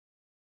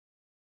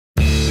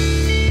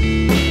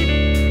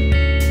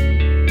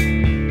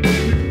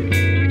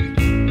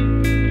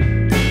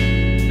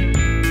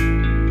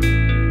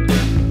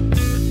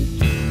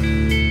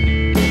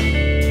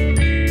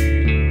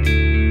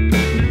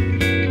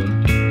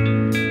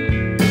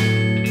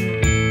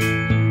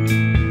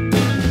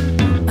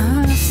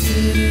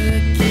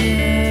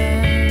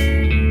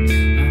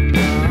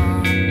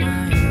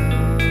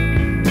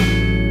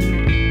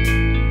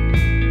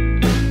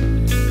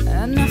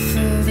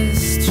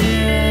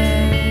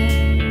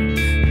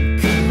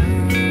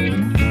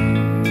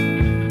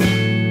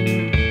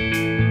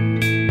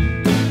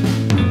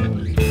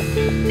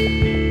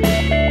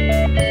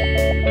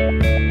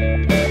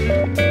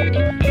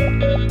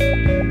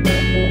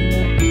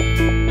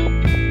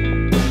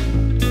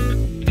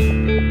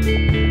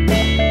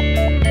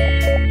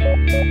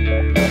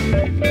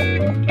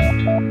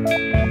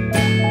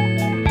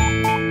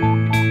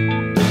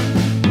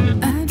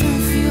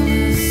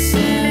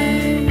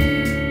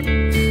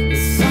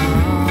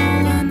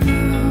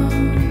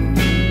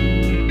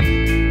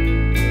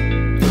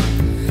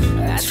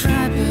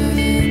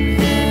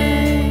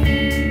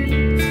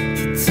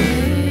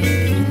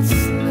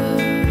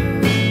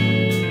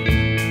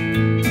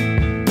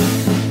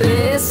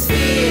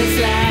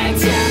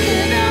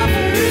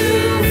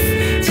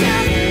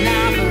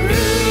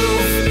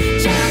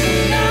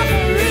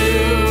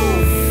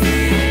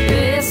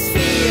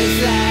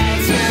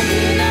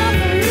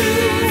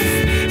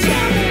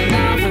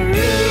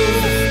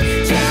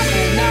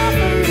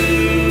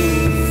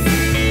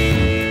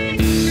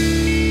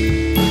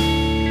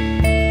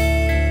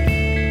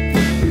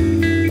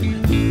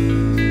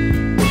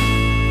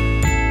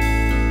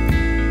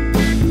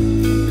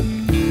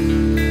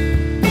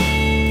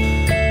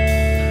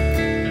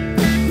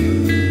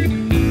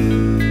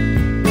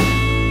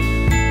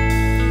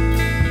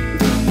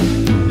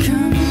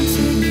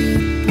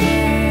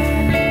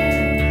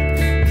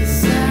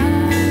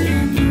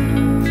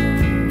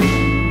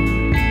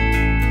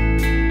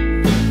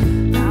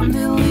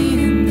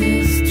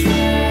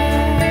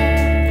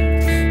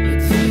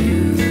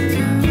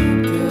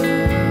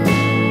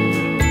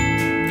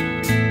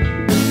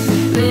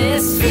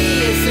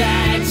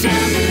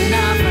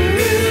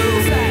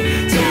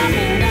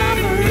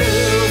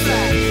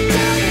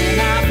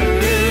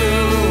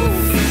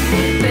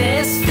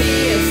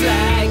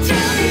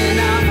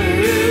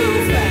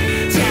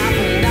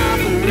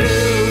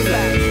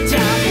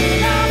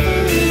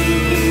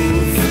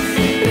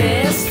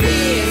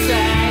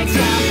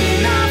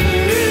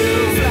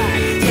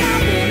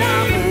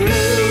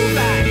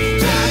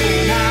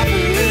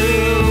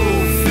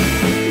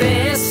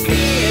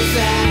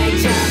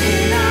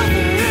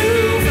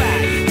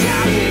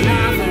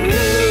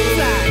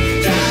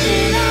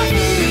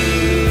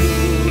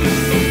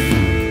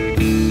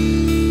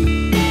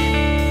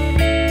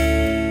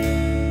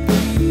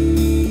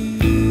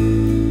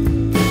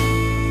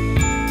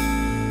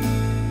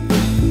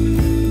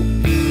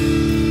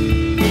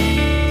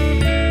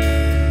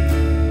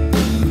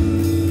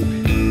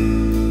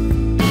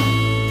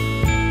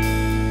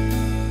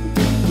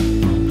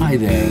Hi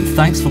there, and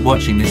thanks for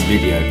watching this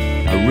video.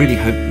 I really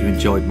hope you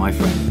enjoyed my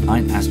friend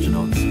Nine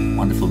Astronauts'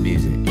 wonderful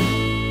music.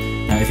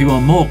 Now if you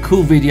want more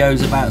cool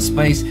videos about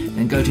space,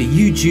 then go to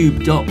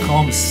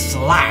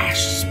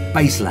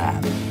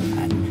youtube.com/spacelab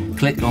and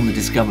click on the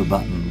Discover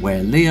button,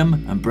 where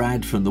Liam and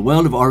Brad from the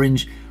World of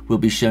Orange will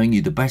be showing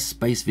you the best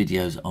space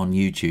videos on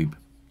YouTube.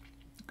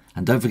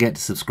 And don't forget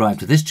to subscribe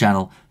to this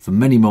channel for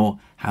many more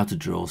how to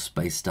draw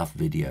space stuff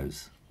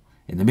videos.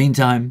 In the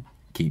meantime,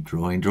 keep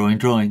drawing,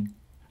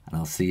 and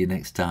I'll see you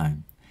next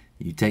time.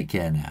 You take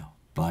care now.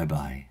 Bye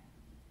bye.